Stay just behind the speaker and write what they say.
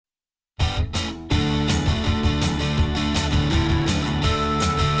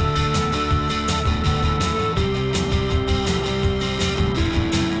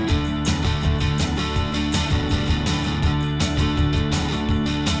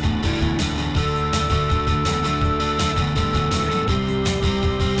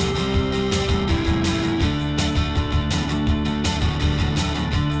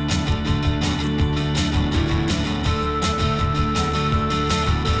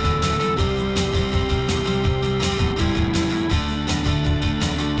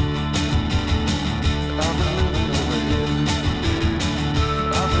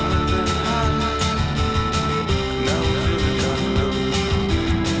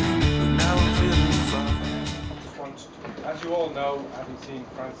know, having seen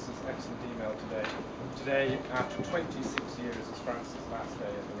Francis's excellent email today, after 26 years, is Francis's last day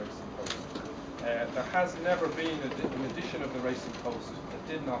at the Racing Post. There has never been an edition of the Racing Post that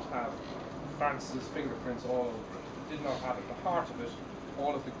did not have Francis's fingerprints all over it. It did not have at the heart of it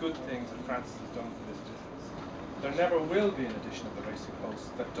all of the good things that Francis has done for this business. There never will be an edition of the Racing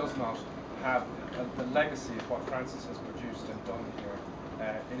Post that does not have the legacy of what Francis has produced and done here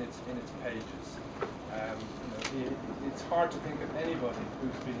in its pages. It's hard to think of anybody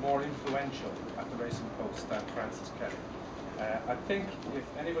who's been more influential at the Racing Post than Francis Kelly. I think if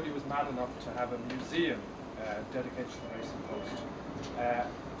anybody was mad enough to have a museum dedicated to the Racing Post,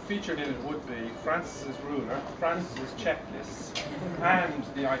 featured in it would be Francis's ruler, Francis's checklists, and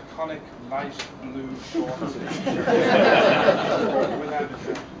the iconic light blue shorts. Without a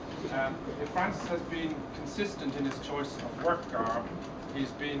doubt. If Francis has been consistent in his choice of work garb,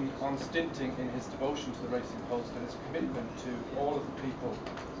 he's been unstinting in his devotion to the Racing Post and his commitment to all of the people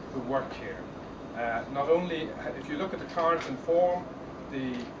who work here. Not only, if you look at the cards and form,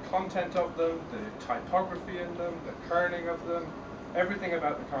 the content of them, the typography in them, the kerning of them, everything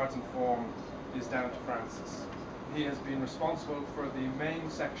about the cards and form is down to Francis. He has been responsible for the main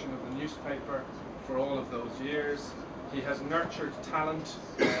section of the newspaper for all of those years. He has nurtured talent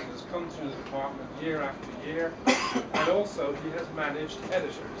and has come through the department year after year. And also he has managed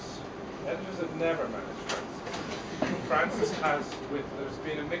editors. Editors have never managed Francis. Francis has, there's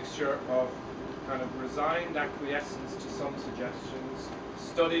been a mixture of kind of resigned acquiescence to some suggestions,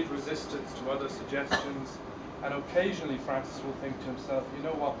 studied resistance to other suggestions, and occasionally Francis will think to himself, you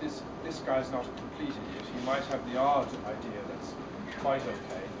know what, this guy's not a complete idiot. He might have the odd idea that's quite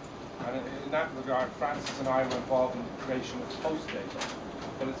okay. And in that regard, Francis and I were involved in the creation of post data.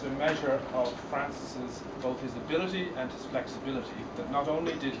 But it's a measure of Francis's, both his ability and his flexibility, that not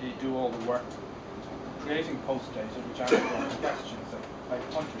only did he do all the work creating post data, which answered all the questions that a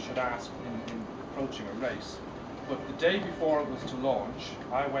punter should ask in approaching a race, but the day before it was to launch,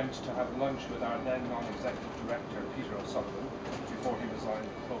 I went to have lunch with our then non-executive director, Peter O'Sullivan, before he resigned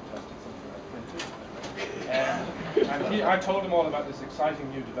and protested something I printed. And I told him all about this exciting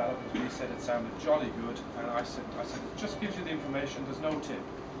new development, and he said it sounded jolly good. And I said, it just gives you the information, there's no tip.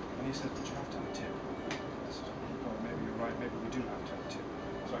 And he said, but you have to have a tip. I said, oh, maybe you're right, maybe we do have to have a tip.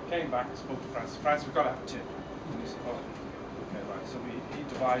 So I came back and spoke to Francis. Francis, we've got to have a tip. And he said, oh, okay, right. So he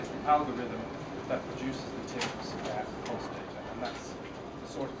devised the algorithm that produces the tips for post data, and that's the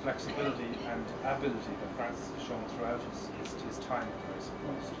sort of flexibility and ability that Francis has shown throughout his time at the Racing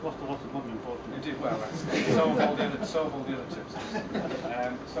Post. Lost a lot of money, unfortunately. He did well, actually. So have all the other tips.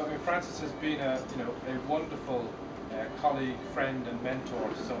 So I mean, Francis has been a wonderful colleague, friend, and mentor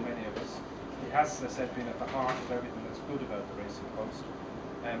to so many of us. He has, as I said, been at the heart of everything that's good about the Racing Post.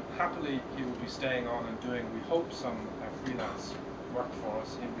 Happily, he will be staying on and doing, we hope, some freelance work for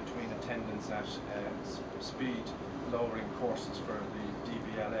us in between attendance at speed lowering courses for the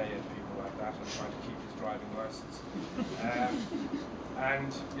DVLA and people like that, and trying to keep his driving license.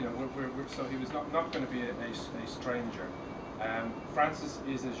 And so he was not going to be a stranger. Francis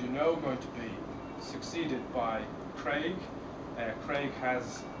is, as you know, going to be succeeded by Craig. Craig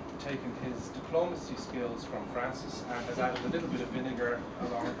has taken his diplomacy skills from Francis and has added a little bit of vinegar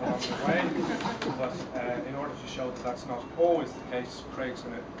along the way. But in order to show that that's not always the case, Craig's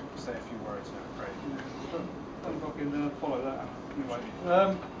going to say a few words now. Craig. I don't know if I can follow that. Anyway,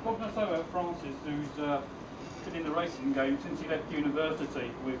 what can I say about Francis, who's been in the racing game since he left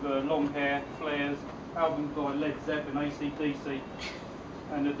university, with long hair, flares, albums by Led Zeppelin, AC/DC,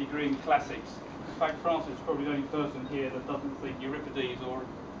 and a degree in classics. In fact, Francis is probably the only person here that doesn't think Euripides or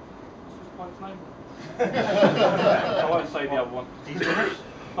what's his name? I won't say the other one.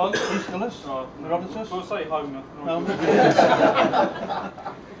 Aeschylus? Herodotus? We'll say Homer.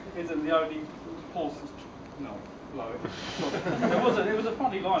 Isn't the only horse. No, blow it. It was a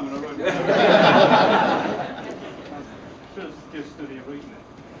funny line when I wrote it. I should have just stood here reading it.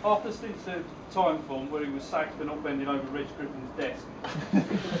 After stints at Timeform, where he was sacked for not bending over Reg Griffin's desk,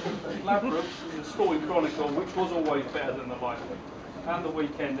 Ladbrokes, the Sporting Chronicle, which was always better than the Life, and the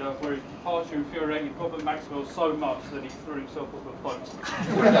Weekender, where his departure infuriated Robert Maxwell so much that he threw himself off a boat.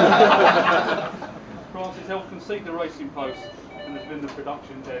 Francis helped conceive the Racing Post and has been the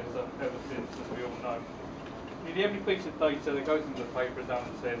production editor ever since, as we all know. Nearly every piece of data that goes into the paper, as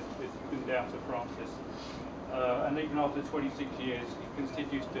Alan says, is been down to Francis. And even after 26 years, he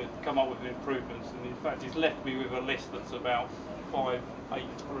continues to come up with improvements, and in fact he's left me with a list that's about 5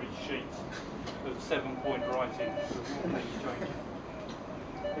 A3 sheets of 7-point writing of what needs changing.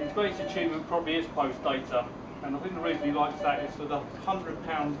 His base achievement probably is post data, and I think the reason he likes that is for the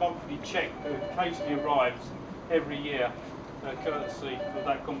 £100 monthly cheque that occasionally arrives every year courtesy of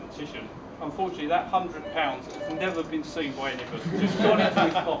that competition. Unfortunately, that £100 has never been seen by any of us. It's just gone into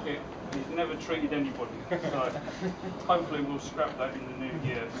his pocket, and he's never treated anybody. So hopefully we'll scrap that in the new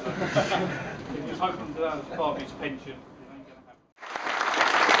year. So if he's hoping to that as part of his pension, it ain't going to happen.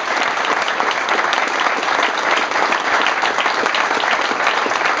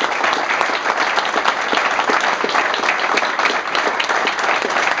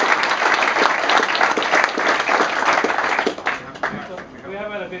 We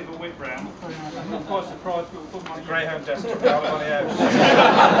have had a bit of a whip round. I'm not quite surprised, but we'll put my Greyhound desk took all the money out.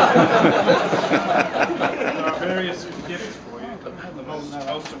 There are various gifts for you. The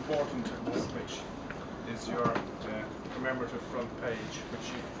most important of which is your commemorative front page,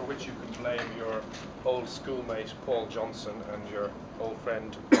 for which you can blame your old schoolmate Paul Johnson and your old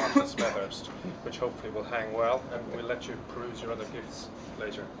friend Martin Smethurst, which hopefully will hang well, and we'll let you peruse your other gifts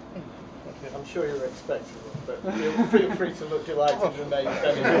later. I'm sure you're expecting one, but feel free to look delighted and remain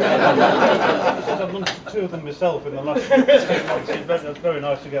standing. I've done 2 of them myself in the last 2 months. It's very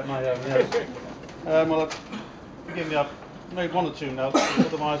nice to get my own. Yes. Well, forgive me, I've made 1 or 2 notes.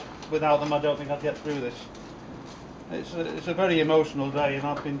 Otherwise, without them, I don't think I'd get through this. It's a very emotional day, and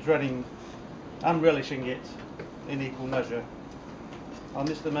I've been dreading and relishing it in equal measure. I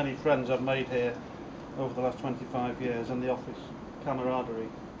miss the many friends I've made here over the last 25 years and the office camaraderie.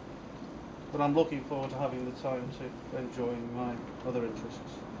 But I'm looking forward to having the time to enjoy my other interests.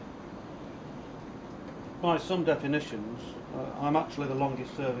 By some definitions, I'm actually the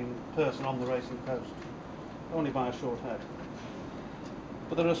longest serving person on the Racing Post, only by a short head.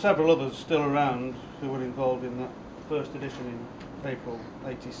 But there are several others still around who were involved in that first edition in April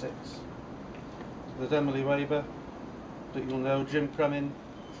 '86. There's Emily Raber, that you'll know, Jim Cremin,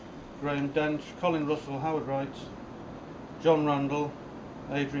 Graham Dench, Colin Russell, Howard Wright, John Randall,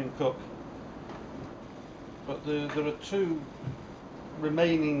 Adrian Cook. But there are 2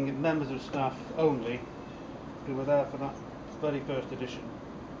 remaining members of staff only who were there for that very first edition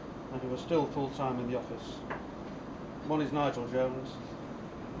and who are still full-time in the office. One is Nigel Jones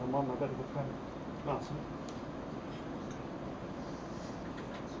and one my very good friend Martin.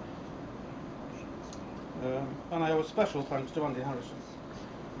 And I owe a special thanks to Andy Harrison.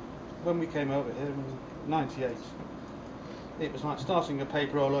 When we came over here in '98, it was like starting a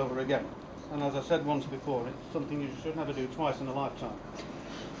paper all over again. And as I said once before, it's something you should never do twice in a lifetime.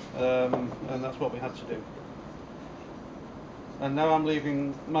 And that's what we had to do. And now I'm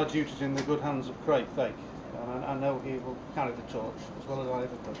leaving my duties in the good hands of Craig Fake. And I know he will carry the torch as well as I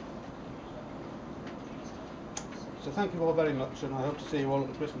ever could. So thank you all very much, and I hope to see you all at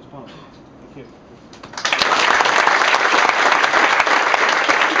the Christmas party. Thank you.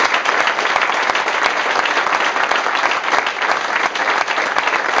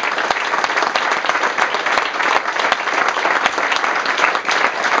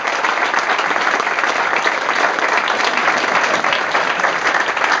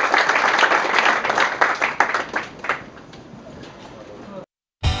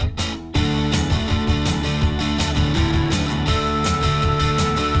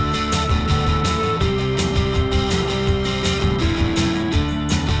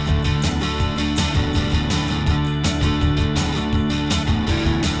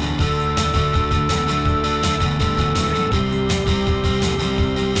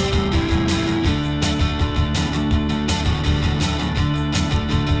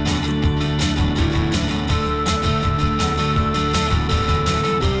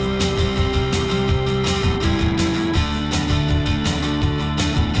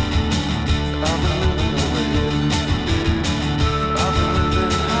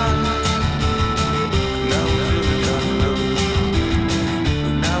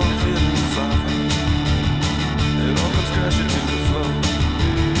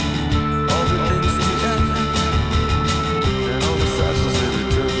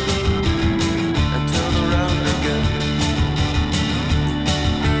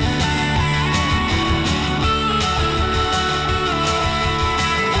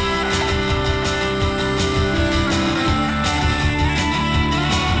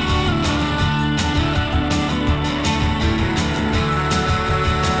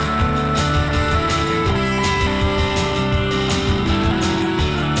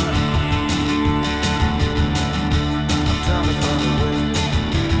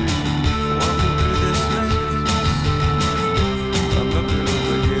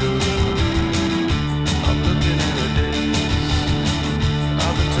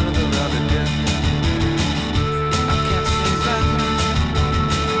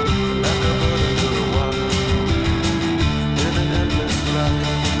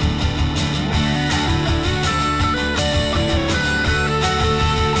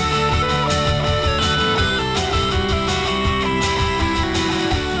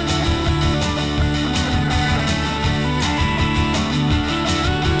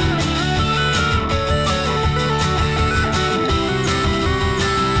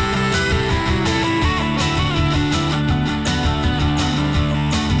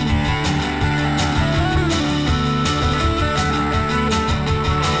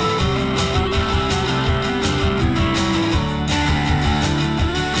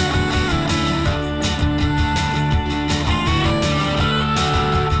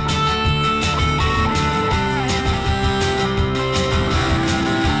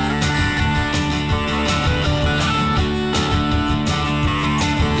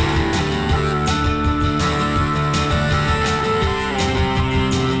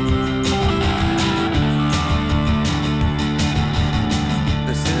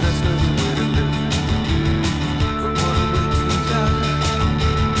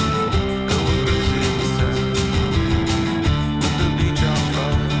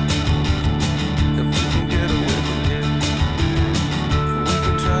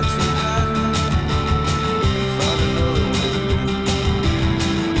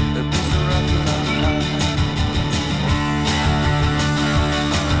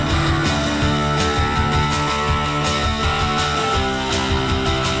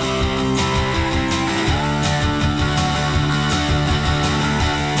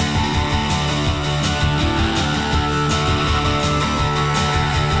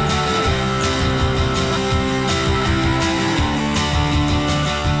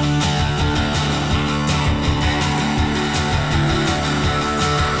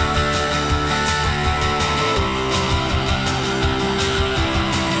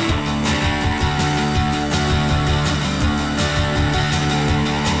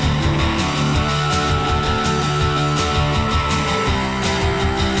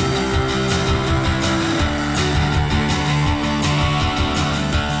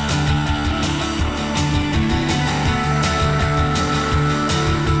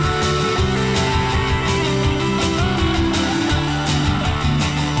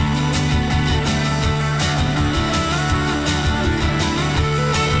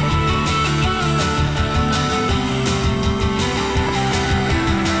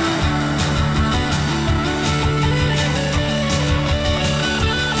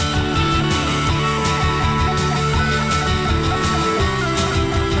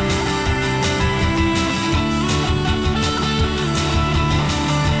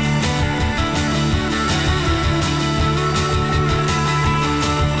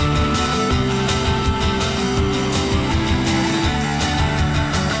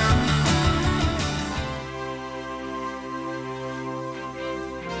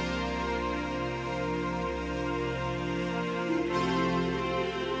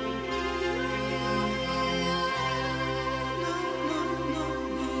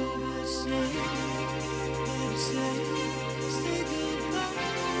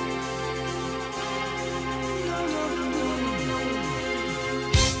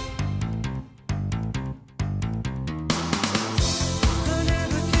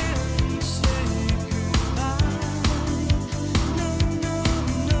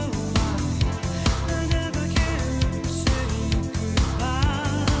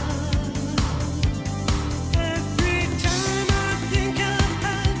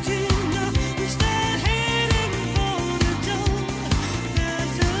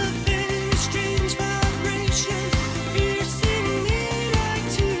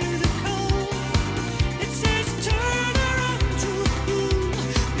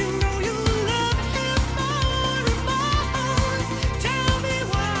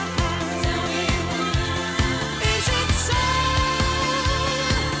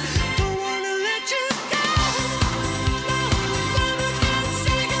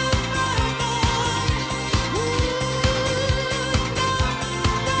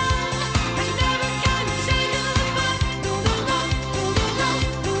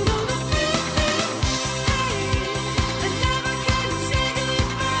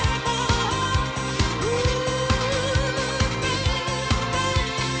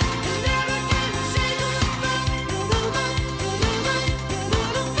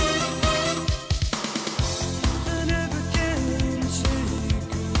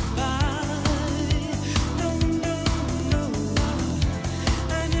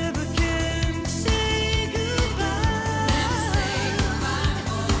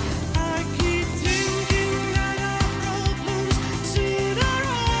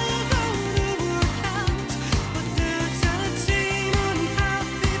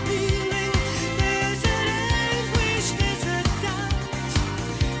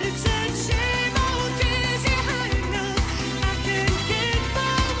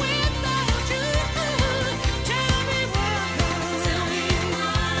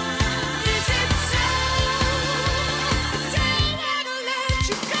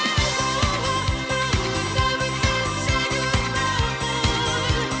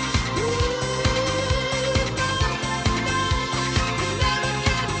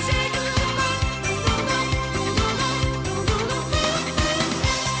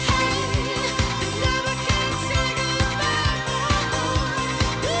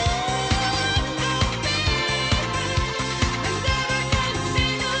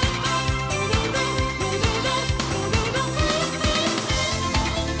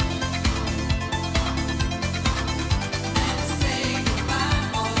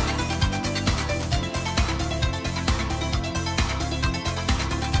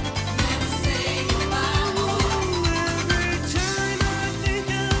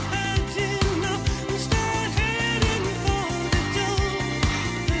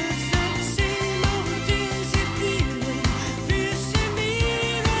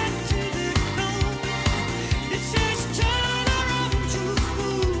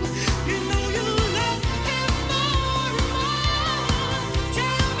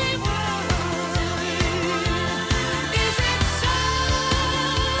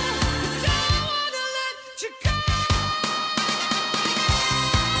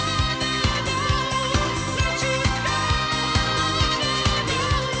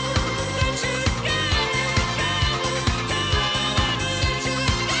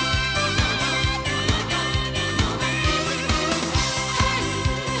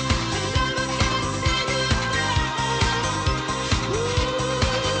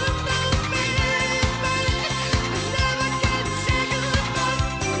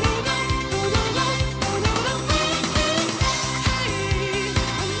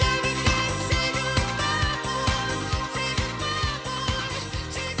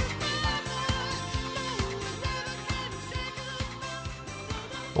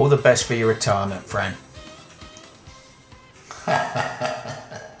 All the best for your retirement, Fran.